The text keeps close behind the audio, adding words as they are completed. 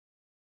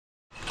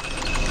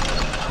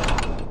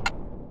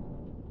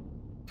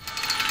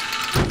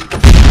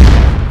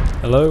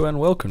Hello and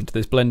welcome to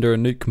this Blender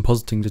and Nuke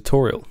compositing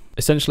tutorial.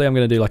 Essentially I'm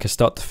going to do like a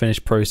start to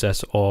finish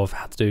process of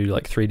how to do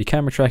like 3D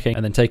camera tracking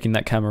and then taking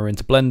that camera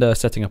into Blender,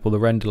 setting up all the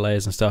render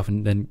layers and stuff,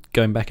 and then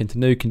going back into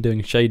Nuke and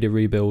doing shader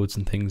rebuilds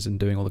and things and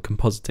doing all the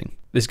compositing.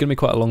 This is going to be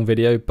quite a long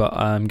video, but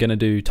I'm going to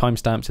do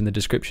timestamps in the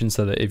description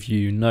so that if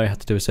you know how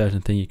to do a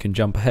certain thing you can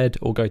jump ahead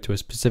or go to a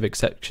specific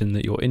section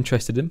that you're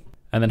interested in,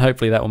 and then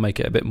hopefully that will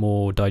make it a bit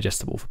more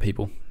digestible for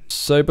people.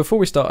 So before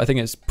we start, I think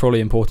it's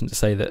probably important to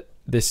say that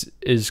this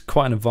is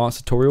quite an advanced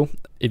tutorial.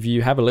 If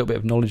you have a little bit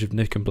of knowledge of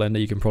Nuke and Blender,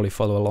 you can probably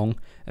follow along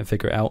and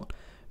figure it out.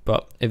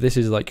 But if this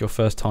is like your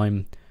first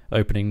time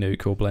opening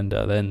Nuke or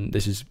Blender, then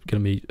this is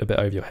going to be a bit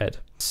over your head.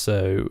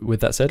 So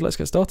with that said, let's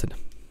get started.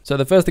 So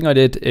the first thing I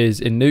did is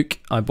in Nuke,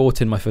 I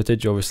brought in my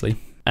footage, obviously.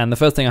 And the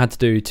first thing I had to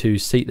do to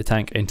seat the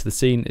tank into the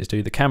scene is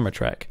do the camera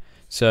track.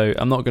 So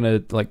I'm not going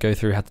to like go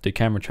through how to do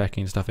camera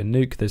tracking and stuff in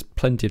Nuke. There's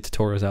plenty of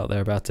tutorials out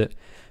there about it.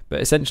 But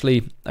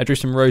essentially, I drew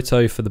some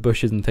roto for the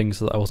bushes and things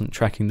so that I wasn't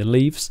tracking the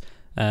leaves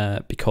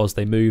because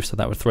they move, so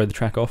that would throw the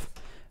track off.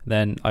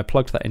 Then I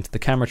plugged that into the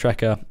camera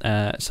tracker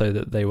so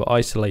that they were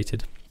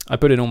isolated. I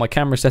put in all my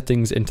camera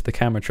settings into the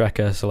camera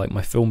tracker, so like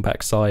my film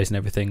back size and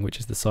everything, which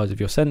is the size of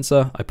your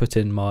sensor. I put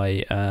in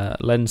my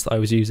lens that I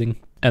was using.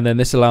 And then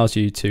this allows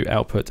you to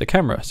output a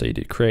camera. So you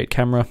do create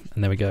camera,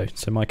 and there we go.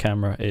 So my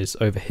camera is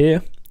over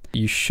here.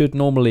 You should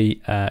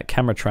normally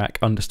camera track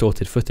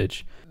undistorted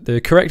footage. The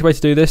correct way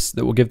to do this,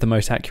 that will give the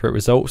most accurate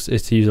results,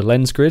 is to use a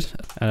lens grid.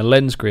 And a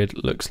lens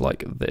grid looks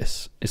like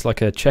this. It's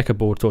like a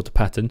checkerboard sort of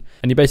pattern.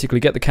 And you basically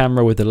get the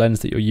camera with the lens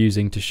that you're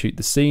using to shoot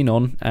the scene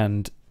on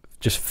and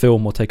just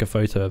film or take a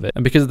photo of it.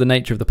 And because of the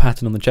nature of the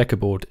pattern on the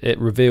checkerboard, it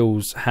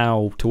reveals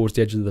how towards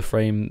the edge of the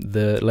frame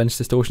the lens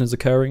distortion is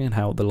occurring and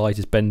how the light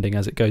is bending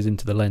as it goes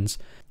into the lens.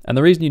 And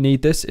the reason you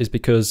need this is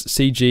because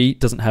CG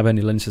doesn't have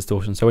any lens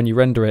distortion, so when you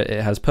render it,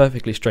 it has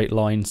perfectly straight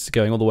lines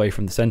going all the way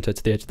from the center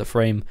to the edge of the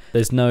frame.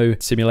 There's no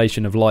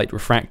simulation of light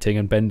refracting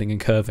and bending and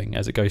curving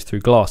as it goes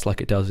through glass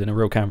like it does in a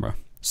real camera.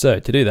 So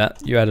to do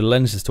that, you add a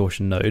lens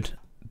distortion node.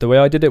 The way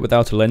I did it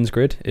without a lens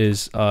grid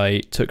is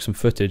I took some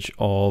footage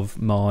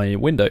of my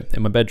window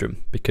in my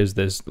bedroom because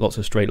there's lots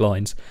of straight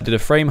lines. I did a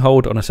frame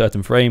hold on a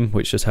certain frame,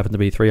 which just happened to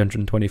be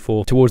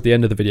 324. Towards the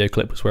end of the video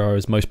clip was where I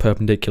was most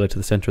perpendicular to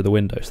the center of the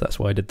window, so that's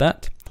why I did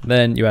that.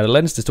 Then you add a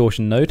lens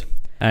distortion node,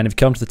 and if you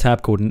come to the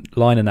tab called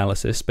line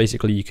analysis,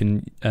 basically you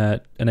can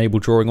enable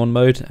drawing on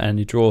mode, and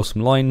you draw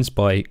some lines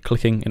by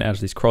clicking and it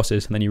adds these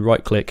crosses, and then you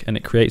right click and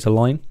it creates a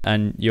line,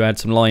 and you add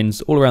some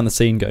lines all around the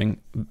scene going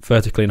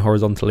vertically and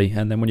horizontally,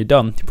 and then when you're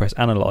done you press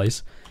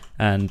analyze,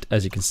 and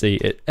as you can see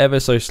it ever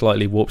so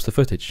slightly warps the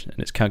footage and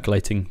it's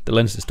calculating the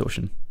lens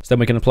distortion. So then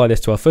we can apply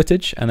this to our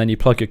footage, and then you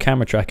plug your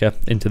camera tracker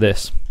into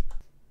this,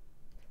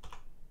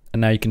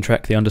 and now you can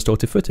track the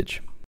undistorted footage.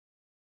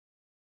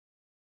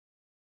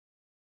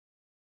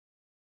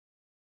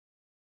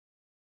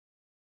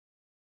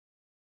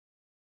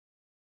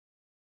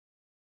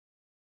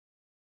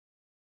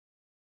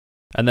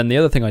 And then the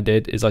other thing I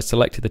did is I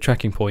selected the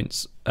tracking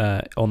points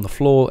on the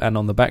floor and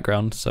on the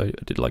background. So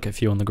I did like a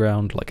few on the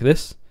ground like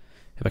this.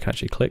 If I can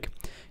actually click,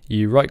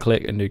 you right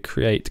click and do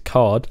create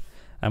card.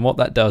 And what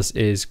that does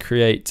is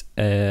create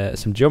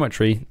some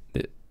geometry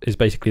that is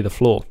basically the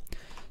floor.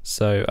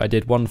 So I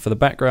did one for the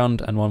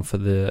background and one for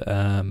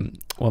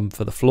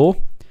the floor.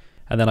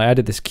 And then I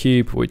added this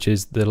cube, which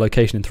is the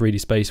location in 3D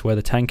space where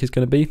the tank is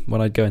going to be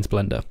when I go into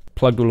Blender.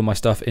 Plugged all of my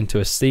stuff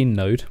into a scene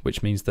node,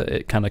 which means that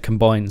it kind of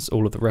combines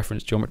all of the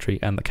reference geometry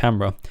and the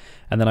camera.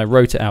 And then I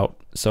wrote it out.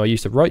 So I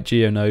used a write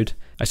geo node.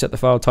 I set the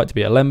file type to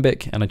be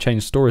Alembic, and I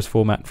changed storage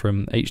format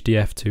from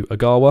HDF to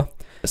Agawa.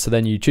 So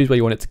then you choose where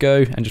you want it to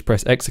go and just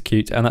press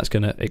execute, and that's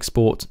going to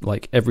export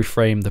like every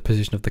frame, the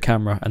position of the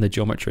camera and the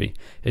geometry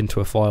into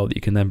a file that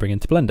you can then bring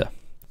into Blender.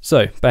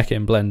 So back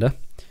in Blender.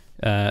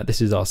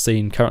 This is our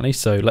scene currently,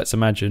 so let's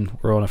imagine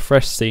we're on a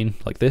fresh scene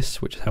like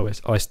this, which is how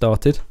I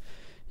started.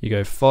 You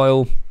go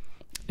File,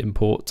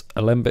 Import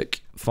Alembic,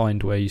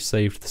 find where you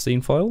saved the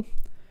scene file,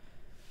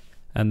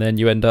 and then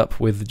you end up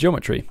with the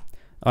geometry.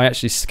 I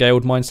actually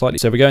scaled mine slightly,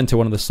 so if we go into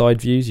one of the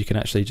side views, you can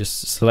actually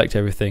just select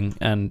everything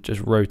and just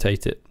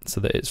rotate it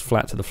so that it's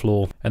flat to the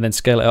floor, and then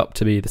scale it up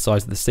to be the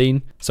size of the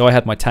scene. So I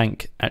had my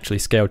tank actually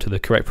scaled to the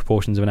correct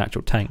proportions of an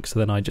actual tank, so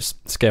then I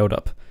just scaled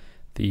up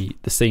the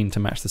scene to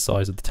match the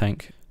size of the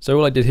tank. So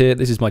all I did here,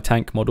 this is my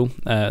tank model.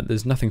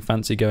 There's nothing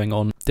fancy going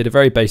on. Did a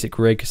very basic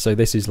rig, so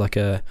this is like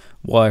a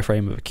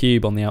wireframe of a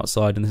cube on the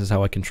outside, and this is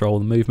how I control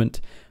the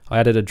movement. I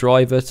added a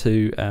driver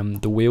to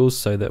the wheels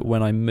so that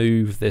when I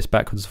move this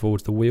backwards and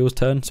forwards, the wheels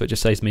turn, so it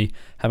just saves me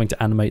having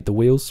to animate the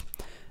wheels.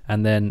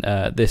 And then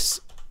this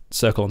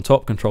circle on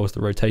top controls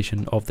the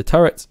rotation of the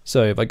turret.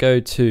 So if I go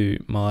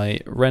to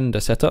my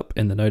render setup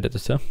in the node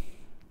editor,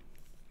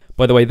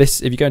 by the way,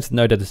 if you go into the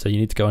node editor, you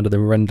need to go under the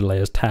render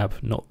layers tab,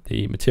 not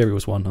the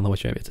materials one,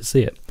 otherwise you won't be able to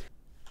see it.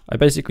 I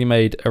basically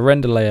made a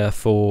render layer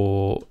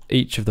for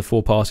each of the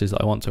 4 passes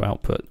that I want to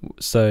output.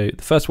 So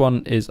the first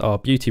one is our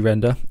beauty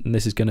render, and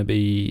this is going to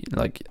be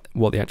like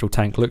what the actual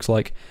tank looks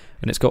like,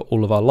 and it's got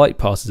all of our light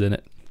passes in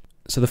it.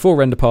 So the 4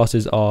 render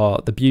passes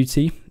are the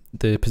beauty,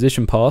 the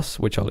position pass,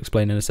 which I'll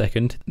explain in a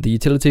second, the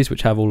utilities,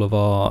 which have all of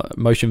our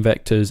motion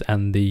vectors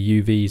and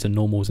the UVs and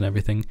normals and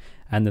everything,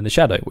 and then the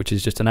shadow, which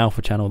is just an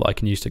alpha channel that I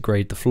can use to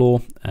grade the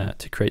floor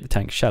to create the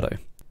tank's shadow.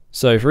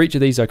 So for each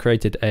of these I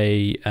created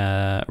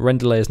a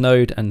render layers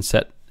node and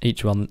set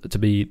each one to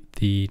be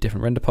the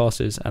different render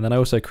passes, and then I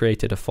also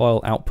created a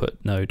file output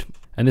node,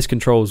 and this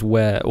controls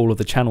where all of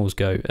the channels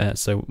go,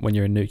 so when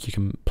you're in Nuke you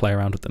can play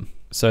around with them.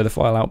 So the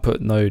file output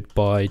node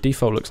by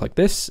default looks like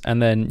this,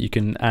 and then you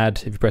can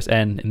add, if you press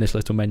N in this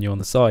little menu on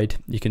the side,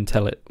 you can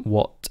tell it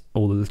what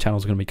all of the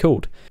channels are going to be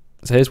called.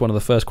 So here's one of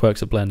the first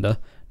quirks of Blender.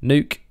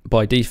 Nuke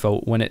by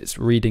default, when it's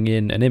reading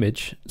in an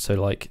image, so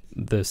like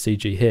the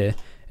CG here,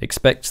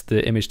 expects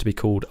the image to be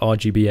called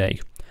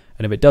RGBA.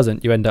 And if it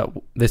doesn't, you end up,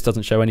 this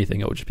doesn't show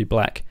anything, it will just be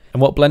black.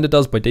 And what Blender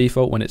does by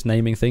default when it's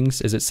naming things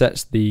is it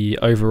sets the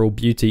overall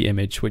beauty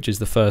image, which is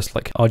the first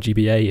like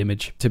RGBA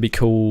image, to be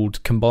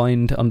called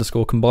combined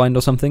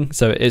or something.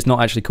 So it's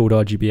not actually called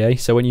RGBA.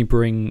 So when you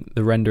bring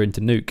the render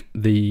into Nuke,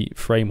 the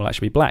frame will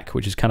actually be black,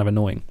 which is kind of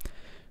annoying.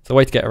 So the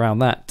way to get around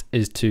that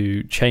is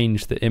to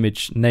change the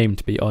image name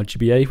to be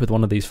RGBA with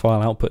one of these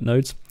file output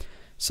nodes.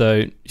 So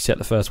you set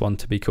the first one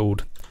to be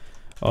called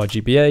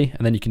RGBA,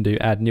 and then you can do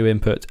add new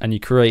input, and you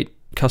create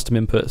custom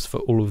inputs for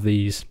all of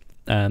these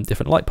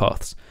different light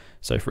paths.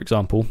 So for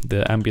example,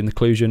 the ambient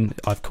occlusion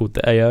I've called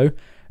the AO,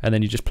 and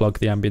then you just plug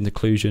the ambient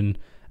occlusion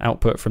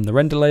output from the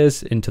render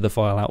layers into the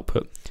file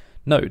output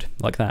node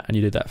like that, and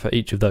you do that for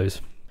each of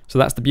those. So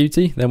that's the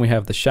beauty. Then we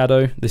have the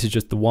shadow. This is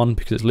just the one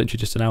because it's literally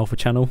just an alpha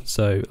channel,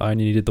 so I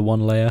only needed the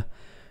one layer.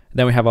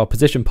 Then we have our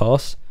position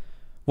pass.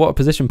 What a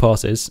position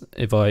pass is,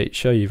 if I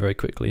show you very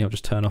quickly, I'll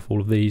just turn off all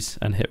of these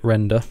and hit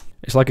render.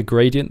 It's like a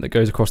gradient that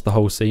goes across the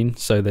whole scene,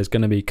 so there's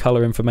going to be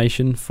color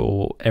information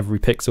for every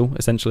pixel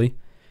essentially,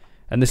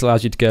 and this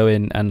allows you to go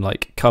in and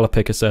like color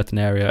pick a certain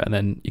area, and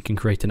then you can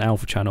create an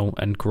alpha channel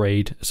and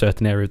grade a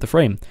certain area of the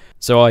frame.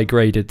 So I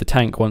graded the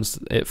tank. Once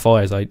it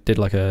fires, I did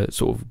like a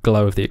sort of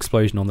glow of the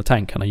explosion on the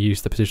tank, and I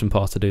used the position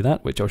pass to do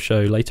that, which I'll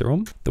show later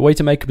on. The way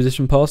to make a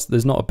position pass,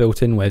 there's not a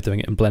built-in way of doing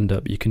it in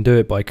Blender, but you can do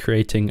it by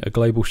creating a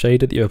global shader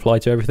that you apply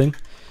to everything.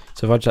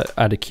 So if I just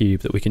add a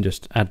cube that we can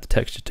just add the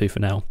texture to for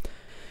now.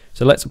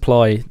 So let's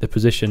apply the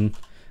position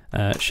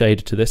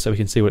shader to this so we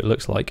can see what it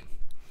looks like.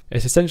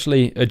 It's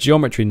essentially a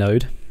geometry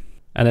node,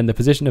 and then the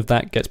position of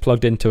that gets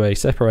plugged into a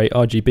separate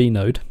RGB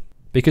node.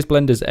 Because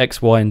Blender's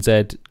X, Y, and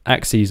Z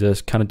axes are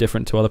kind of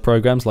different to other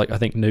programs, like I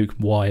think Nuke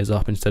Y is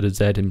up instead of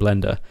Z in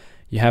Blender,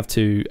 you have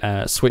to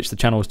switch the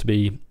channels to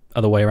be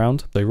other way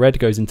around. So red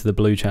goes into the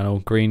blue channel,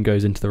 green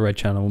goes into the red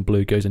channel, and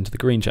blue goes into the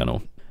green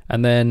channel.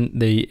 And then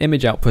the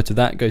image output of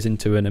that goes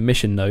into an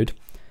emission node.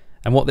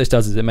 And what this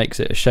does is it makes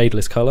it a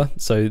shadeless color.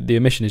 So the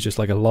emission is just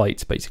like a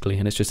light basically,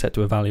 and it's just set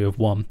to a value of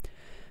 1.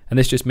 And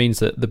this just means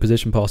that the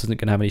position pass isn't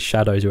going to have any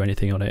shadows or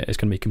anything on it. It's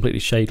going to be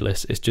completely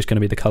shadeless. It's just going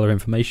to be the color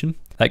information.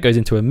 That goes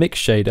into a mix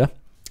shader,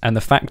 and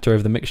the factor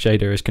of the mix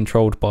shader is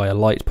controlled by a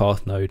light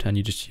path node, and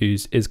you just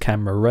use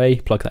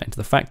isCameraRay, plug that into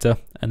the factor,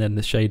 and then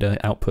the shader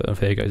output of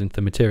here goes into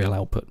the material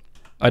output.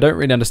 I don't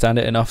really understand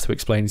it enough to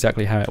explain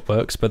exactly how it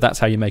works, but that's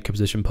how you make a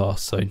position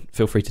pass. So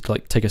feel free to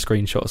like take a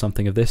screenshot or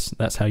something of this.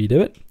 That's how you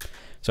do it.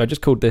 So I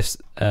just called this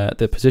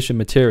the position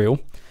material,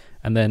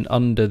 and then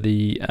under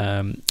the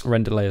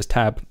render layers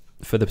tab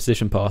for the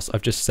position pass,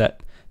 I've just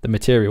set the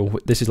material.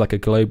 This is like a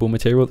global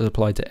material that's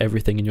applied to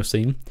everything in your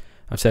scene.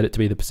 I've set it to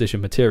be the position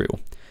material,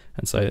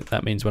 and so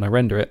that means when I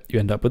render it, you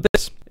end up with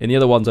this. In the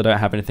other ones, I don't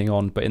have anything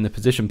on, but in the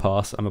position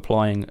pass, I'm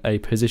applying a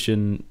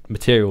position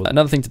material.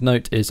 Another thing to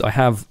note is I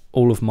have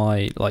all of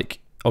my like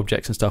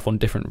objects and stuff on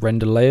different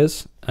render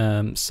layers.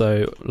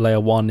 So layer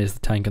 1 is the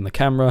tank and the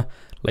camera,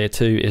 layer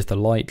 2 is the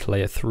light,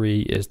 layer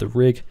 3 is the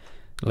rig,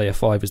 layer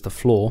 5 is the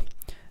floor,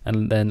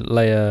 and then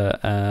layer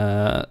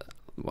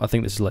I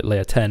think this is like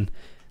layer 10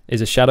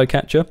 is a shadow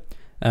catcher.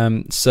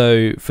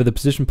 So for the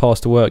position pass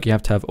to work, you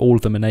have to have all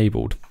of them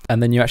enabled,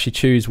 and then you actually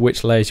choose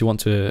which layers you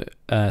want to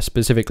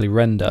specifically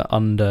render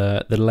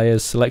under the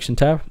layers selection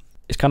tab.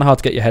 It's kind of hard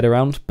to get your head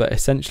around, but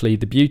essentially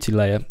the beauty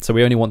layer, so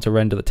we only want to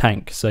render the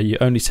tank, so you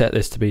only set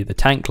this to be the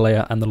tank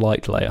layer and the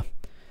light layer.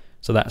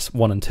 So that's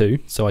 1 and 2,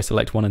 so I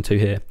select 1 and 2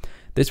 here.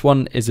 This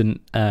one isn't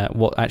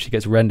what actually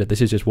gets rendered,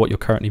 this is just what you're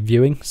currently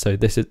viewing, so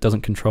this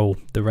doesn't control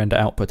the render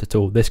output at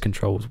all, this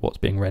controls what's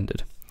being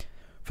rendered.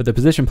 For the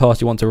position pass,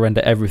 you want to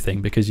render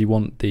everything because you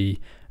want the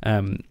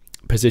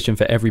position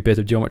for every bit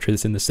of geometry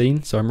that's in the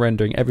scene. So I'm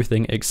rendering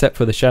everything except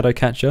for the shadow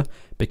catcher,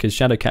 because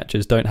shadow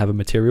catchers don't have a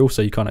material,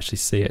 so you can't actually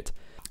see it.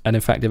 And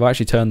in fact, if I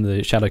actually turn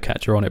the shadow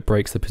catcher on, it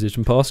breaks the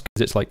position pass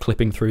because it's like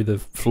clipping through the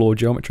floor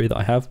geometry that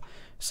I have.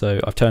 So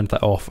I've turned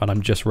that off, and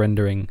I'm just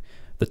rendering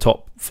the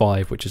top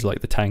 5, which is like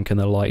the tank and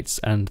the lights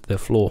and the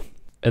floor.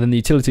 And then the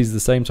utilities are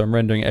the same, so I'm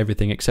rendering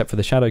everything except for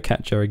the shadow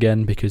catcher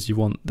again, because you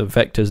want the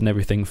vectors and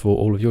everything for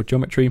all of your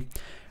geometry.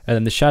 And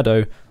then the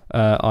shadow,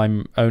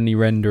 I'm only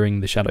rendering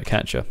the shadow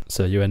catcher,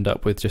 so you end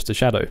up with just a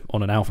shadow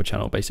on an alpha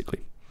channel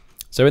basically.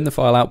 So in the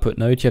file output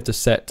node, you have to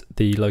set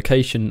the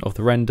location of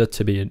the render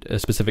to be a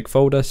specific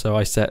folder. So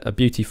I set a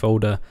beauty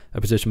folder,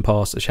 a position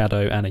pass, a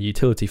shadow, and a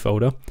utility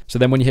folder. So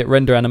then when you hit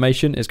render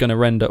animation, it's going to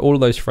render all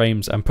of those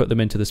frames and put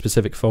them into the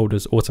specific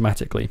folders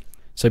automatically.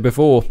 So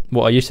before,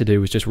 what I used to do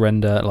was just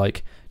render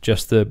like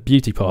just the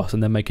beauty pass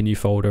and then make a new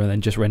folder and then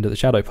just render the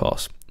shadow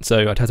pass.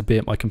 So I'd have to be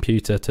at my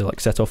computer to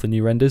like set off the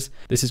new renders.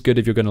 This is good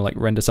if you're going to like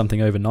render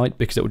something overnight,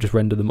 because it will just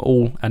render them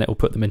all and it will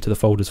put them into the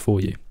folders for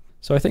you.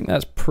 So I think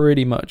that's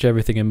pretty much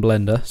everything in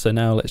Blender. So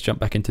now let's jump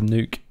back into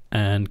Nuke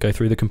and go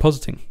through the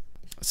compositing.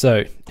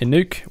 So in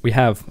Nuke, we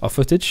have our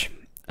footage.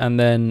 And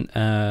then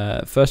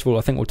first of all,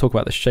 I think we'll talk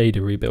about the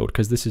shader rebuild,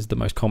 because this is the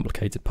most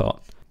complicated part.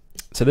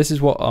 So this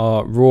is what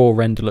our raw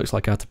render looks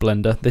like out of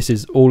Blender. This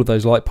is all of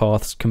those light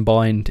paths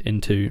combined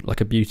into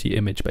like a beauty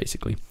image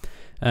basically.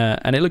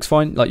 And it looks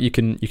fine. Like you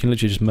can literally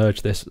just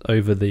merge this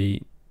over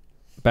the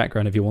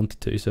background if you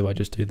wanted to. So I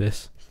just do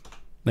this.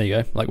 There you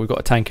go. Like we've got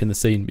a tank in the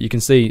scene, but you can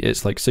see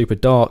it's like super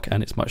dark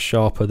and it's much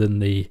sharper than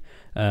the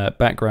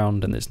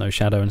background, and there's no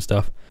shadow and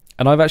stuff.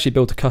 And I've actually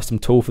built a custom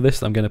tool for this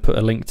that I'm going to put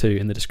a link to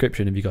in the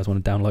description if you guys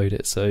want to download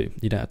it, so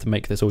you don't have to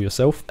make this all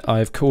yourself.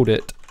 I've called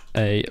it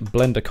a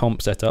Blender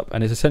comp setup,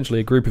 and it's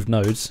essentially a group of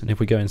nodes. And if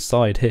we go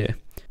inside here,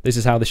 this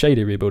is how the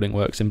shader rebuilding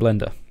works in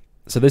Blender.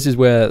 So this is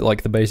where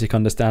like the basic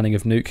understanding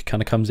of Nuke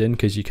kind of comes in,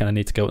 because you kind of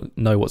need to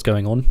know what's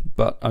going on.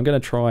 But I'm going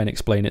to try and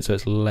explain it so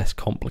it's less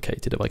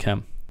complicated if I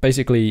can.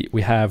 Basically,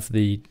 we have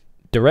the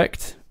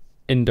direct,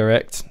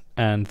 indirect,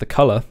 and the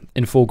color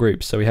in 4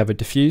 groups. So we have a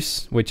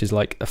diffuse, which is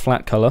like a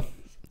flat color,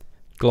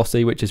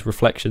 glossy, which is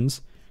reflections,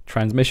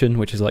 transmission,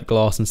 which is like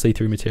glass and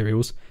see-through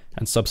materials,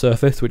 and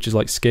subsurface, which is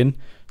like skin.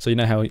 So you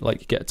know how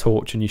like you get a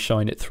torch and you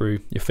shine it through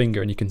your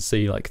finger and you can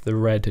see like the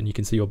red and you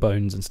can see your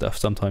bones and stuff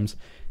sometimes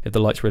if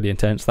the light's really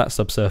intense. That's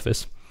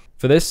subsurface.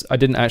 For this, I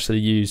didn't actually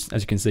use,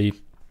 as you can see,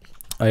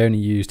 I only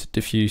used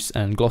diffuse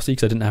and glossy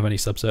because I didn't have any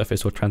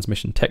subsurface or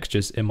transmission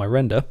textures in my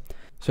render.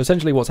 So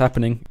essentially what's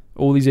happening,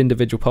 all these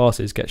individual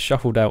passes get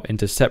shuffled out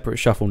into separate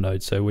shuffle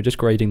nodes. So we're just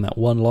grading that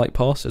one light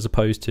pass as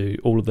opposed to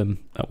all of them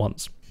at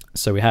once.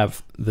 So we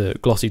have the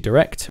glossy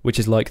direct, which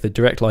is like the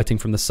direct lighting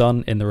from the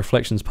sun in the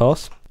reflections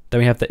pass. Then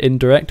we have the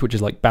indirect, which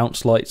is like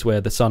bounce lights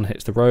where the sun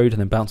hits the road and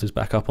then bounces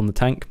back up on the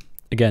tank.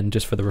 Again,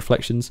 just for the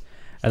reflections.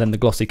 And then the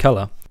glossy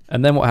color.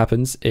 And then what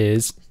happens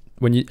is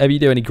whenever you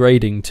do any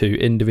grading to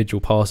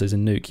individual passes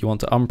in Nuke, you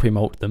want to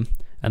unpremult them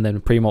and then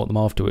premult them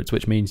afterwards,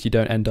 which means you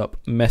don't end up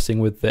messing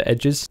with the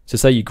edges. So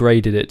say you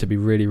graded it to be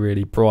really,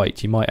 really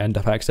bright, you might end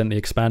up accidentally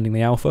expanding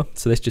the alpha.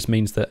 So this just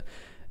means that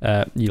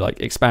you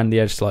like expand the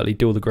edge slightly,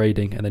 do all the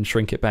grading, and then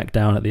shrink it back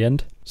down at the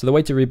end. So the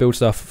way to rebuild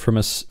stuff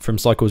from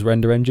Cycle's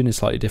render engine is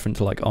slightly different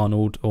to like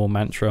Arnold or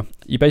Mantra.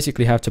 You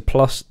basically have to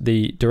plus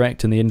the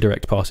direct and the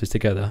indirect passes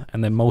together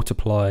and then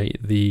multiply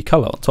the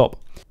color on top.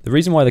 The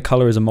reason why the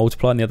color is a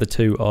multiply and the other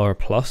two are a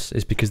plus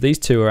is because these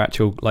two are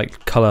actual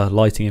like color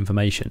lighting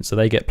information. So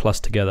they get plus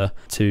together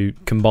to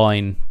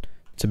combine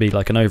to be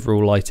like an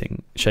overall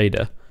lighting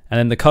shader. And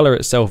then the color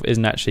itself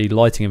isn't actually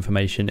lighting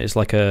information. It's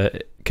like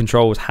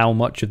controls how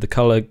much of the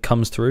color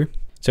comes through.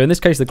 So in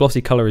this case, the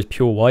glossy color is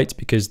pure white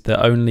because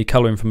the only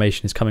color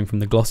information is coming from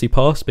the glossy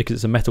pass because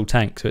it's a metal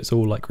tank. So it's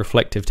all like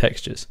reflective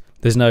textures.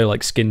 There's no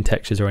like skin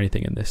textures or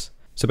anything in this.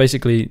 So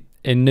basically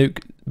in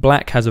Nuke,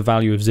 black has a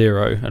value of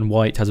 0 and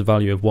white has a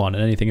value of 1,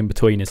 and anything in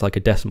between is like a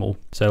decimal.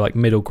 So like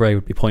middle gray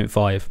would be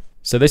 0.5.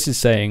 So this is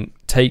saying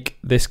take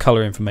this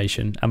color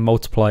information and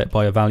multiply it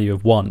by a value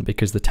of 1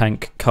 because the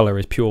tank color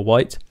is pure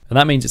white. And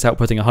that means it's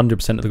outputting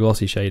 100% of the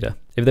glossy shader.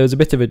 If there was a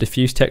bit of a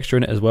diffuse texture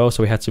in it as well,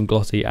 so we had some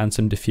glossy and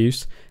some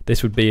diffuse,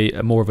 this would be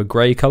more of a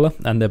grey color,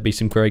 and there'd be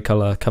some grey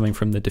color coming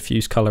from the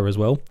diffuse color as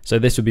well. So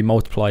this would be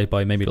multiplied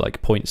by maybe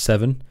like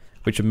 0.7,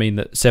 which would mean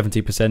that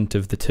 70%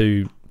 of the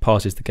two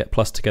passes that get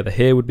plus together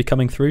here would be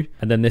coming through,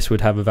 and then this would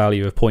have a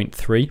value of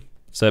 0.3.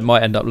 So it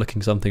might end up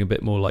looking something a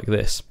bit more like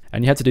this.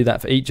 And you have to do that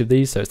for each of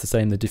these, so it's the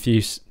same, the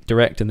diffuse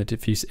direct and the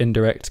diffuse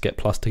indirect get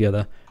plus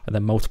together, and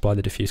then multiply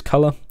the diffuse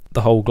color.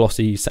 The whole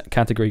glossy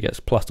category gets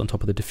plussed on top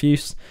of the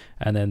diffuse,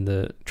 and then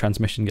the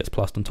transmission gets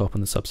plussed on top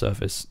and the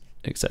subsurface,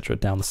 etc.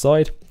 down the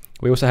side.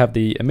 We also have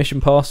the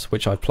emission pass,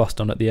 which I've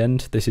plussed on at the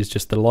end. This is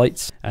just the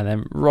lights, and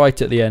then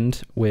right at the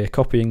end, we're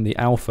copying the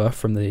alpha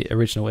from the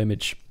original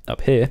image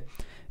up here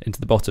into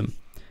the bottom.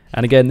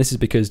 And again, this is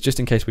because just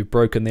in case we've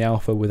broken the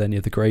alpha with any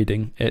of the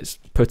grading, it's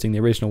putting the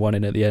original one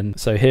in at the end.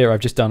 So here I've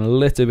just done a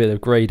little bit of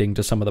grading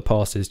to some of the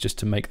passes just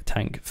to make the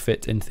tank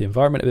fit into the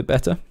environment a bit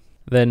better.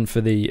 Then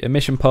for the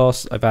emission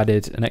pass, I've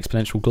added an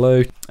exponential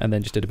glow and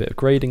then just did a bit of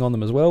grading on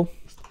them as well.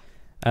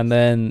 And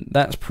then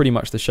that's pretty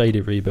much the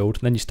shader rebuild.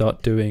 And then you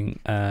start doing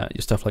your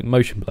stuff like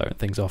motion blur and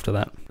things after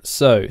that.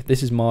 So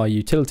this is my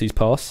utilities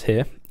pass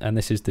here, and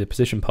this is the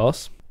position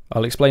pass.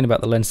 I'll explain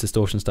about the lens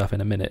distortion stuff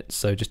in a minute,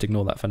 so just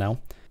ignore that for now.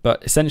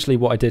 But essentially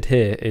what I did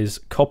here is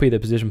copy the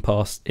position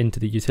pass into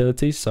the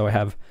utilities. So I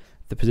have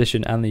the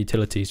position and the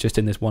utilities just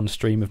in this one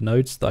stream of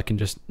nodes that I can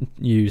just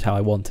use how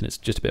I want, and it's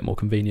just a bit more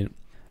convenient.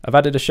 I've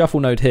added a shuffle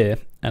node here,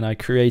 and I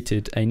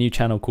created a new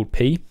channel called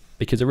P,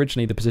 because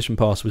originally the position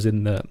pass was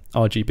in the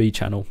RGB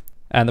channel,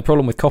 And the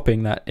problem with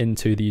copying that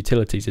into the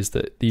utilities is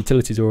that the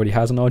utilities already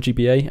has an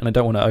RGBA, and I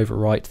don't want to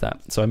overwrite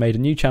that. So I made a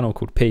new channel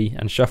called P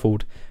and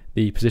shuffled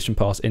the position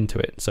pass into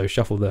it. So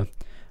shuffle the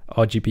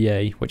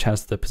RGBA, which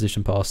has the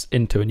position pass,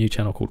 into a new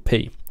channel called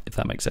P, if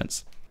that makes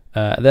sense.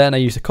 Then I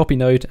used a copy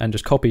node and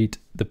just copied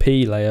the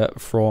P layer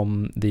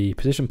from the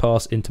position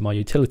pass into my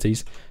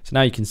utilities. So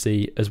now you can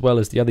see, as well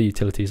as the other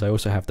utilities, I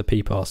also have the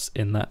P pass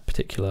in that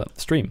particular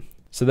stream.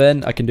 So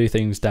then I can do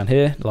things down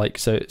here, like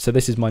so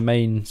this is my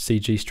main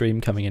CG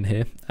stream coming in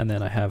here, and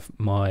then I have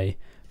my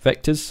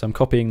vectors. So I'm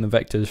copying the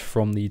vectors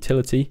from the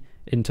utility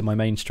into my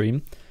main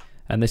stream,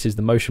 and this is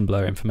the motion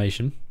blur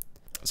information.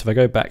 So if I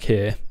go back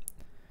here,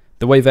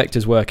 the way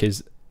vectors work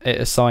is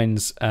it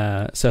assigns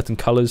certain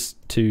colors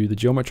to the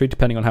geometry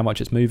depending on how much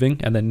it's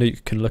moving, and then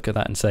Nuke can look at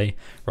that and say,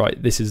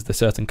 right, this is the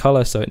certain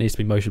color, so it needs to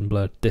be motion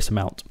blurred this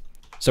amount.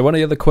 So one of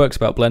the other quirks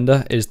about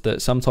Blender is that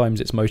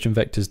sometimes its motion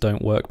vectors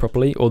don't work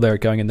properly, or they're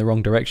going in the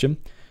wrong direction.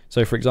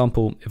 So for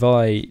example, if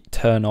I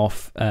turn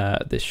off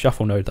this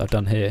shuffle node that I've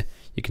done here,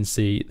 you can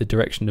see the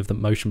direction of the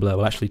motion blur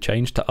will actually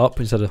change to up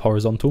instead of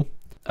horizontal.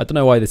 I don't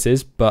know why this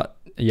is, but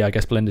yeah, I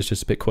guess Blender's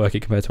just a bit quirky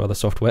compared to other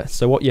software.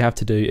 So what you have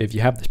to do if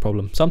you have this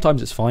problem,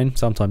 sometimes it's fine,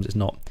 sometimes it's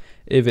not.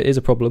 If it is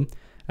a problem,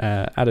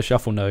 add a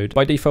shuffle node.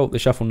 By default, the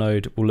shuffle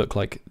node will look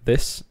like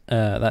this.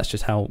 That's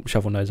just how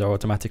shuffle nodes are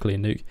automatically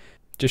in Nuke.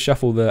 Just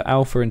shuffle the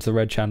alpha into the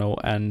red channel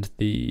and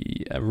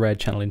the red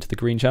channel into the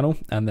green channel,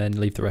 and then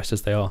leave the rest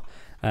as they are.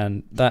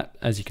 And that,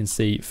 as you can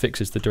see,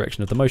 fixes the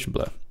direction of the motion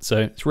blur. So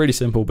it's really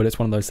simple, but it's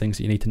one of those things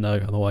that you need to know,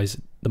 otherwise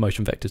the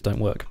motion vectors don't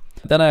work.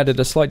 Then I added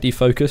a slight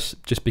defocus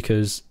just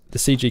because the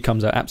CG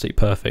comes out absolutely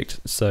perfect.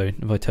 So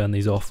if I turn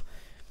these off,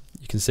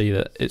 you can see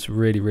that it's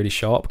really, really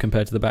sharp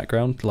compared to the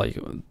background, like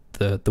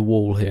the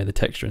wall here, the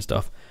texture and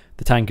stuff.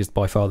 The tank is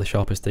by far the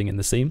sharpest thing in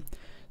the scene.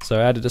 So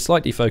I added a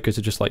slight defocus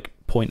of just like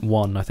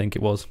 0.1, I think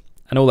it was.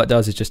 And all that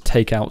does is just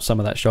take out some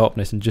of that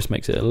sharpness and just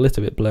makes it a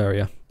little bit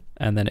blurrier.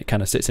 And then it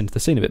kind of sits into the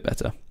scene a bit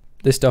better.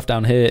 This stuff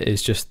down here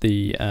is just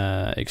the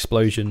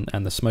explosion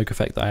and the smoke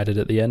effect that I added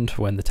at the end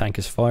when the tank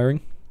is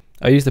firing.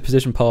 I used the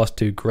position pass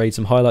to grade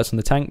some highlights on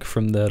the tank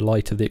from the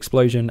light of the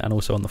explosion and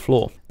also on the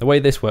floor. The way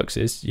this works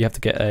is you have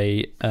to get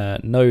a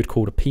node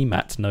called a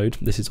PMAT node.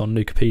 This is on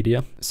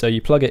Nukepedia. So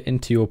you plug it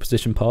into your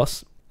position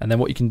pass, and then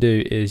what you can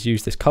do is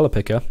use this color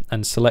picker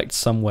and select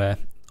somewhere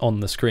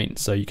on the screen.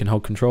 So you can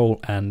hold control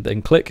and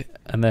then click,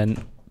 and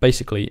then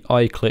basically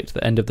I clicked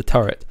the end of the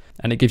turret,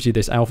 and it gives you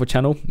this alpha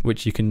channel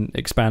which you can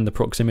expand the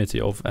proximity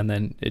of, and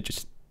then it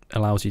just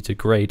allows you to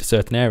grade a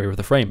certain area of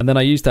the frame. And then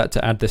I used that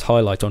to add this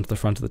highlight onto the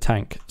front of the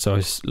tank. So I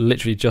was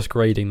literally just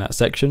grading that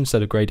section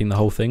instead of grading the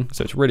whole thing.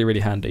 So it's really, really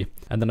handy.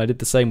 And then I did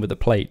the same with the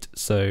plate.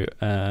 So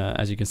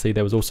as you can see,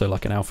 there was also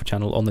like an alpha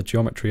channel on the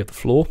geometry of the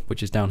floor,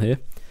 which is down here.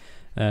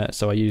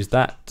 So I used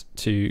that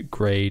to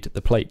grade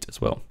the plate as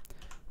well,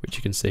 which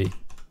you can see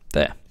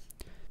there.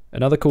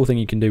 Another cool thing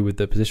you can do with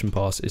the position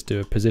pass is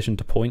do a position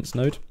to points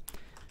node.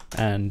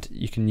 And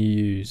you can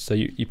use, so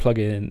you plug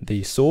in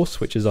the source,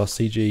 which is our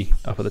CG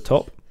up at the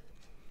top,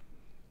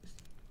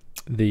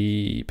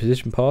 the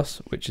position pass,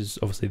 which is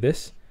obviously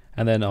this,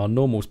 and then our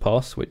normals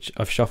pass, which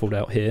I've shuffled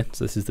out here.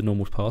 So this is the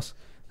normals pass,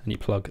 and you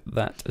plug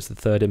that as the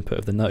third input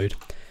of the node.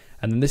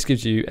 And then this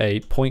gives you a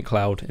point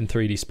cloud in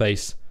 3D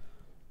space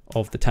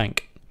of the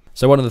tank.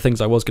 So one of the things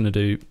I was going to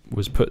do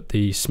was put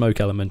the smoke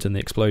element and the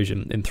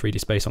explosion in 3D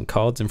space on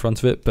cards in front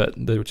of it, but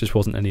there just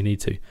wasn't any need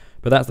to.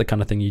 But that's the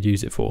kind of thing you'd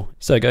use it for.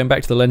 So going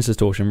back to the lens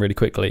distortion really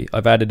quickly,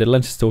 I've added a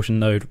lens distortion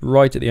node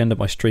right at the end of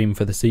my stream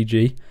for the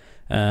CG,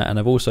 and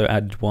I've also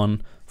added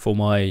one for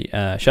my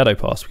shadow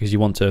pass, because you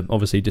want to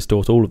obviously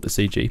distort all of the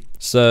CG.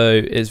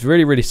 So it's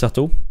really, really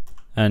subtle,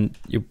 and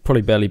you'll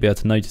probably barely be able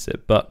to notice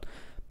it, but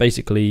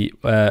basically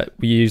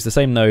we use the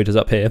same node as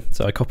up here.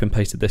 So I copy and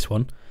pasted this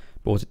one,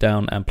 brought it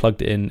down and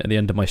plugged it in at the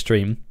end of my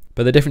stream.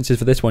 But the difference is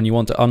for this one, you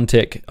want to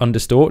untick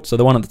undistort. So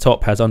the one at the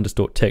top has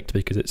undistort ticked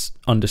because it's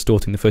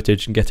undistorting the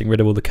footage and getting rid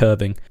of all the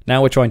curving.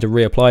 Now we're trying to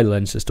reapply the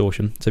lens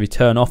distortion. So if you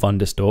turn off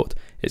undistort,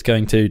 it's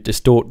going to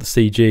distort the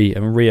CG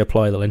and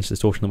reapply the lens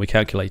distortion that we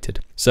calculated.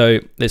 So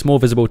it's more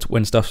visible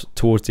when stuff's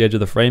towards the edge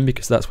of the frame,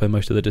 because that's where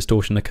most of the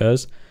distortion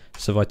occurs.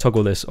 So if I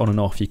toggle this on and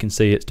off, you can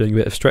see it's doing a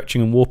bit of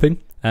stretching and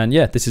warping. And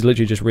yeah, this is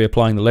literally just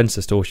reapplying the lens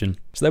distortion.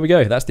 So there we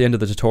go, that's the end of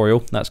the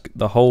tutorial. That's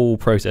the whole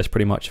process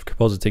pretty much of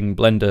compositing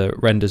Blender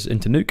renders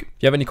into Nuke. If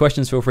you have any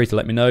questions, feel free to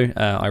let me know.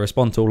 I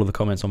respond to all of the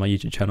comments on my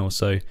YouTube channel,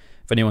 so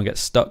if anyone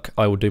gets stuck,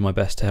 I will do my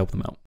best to help them out.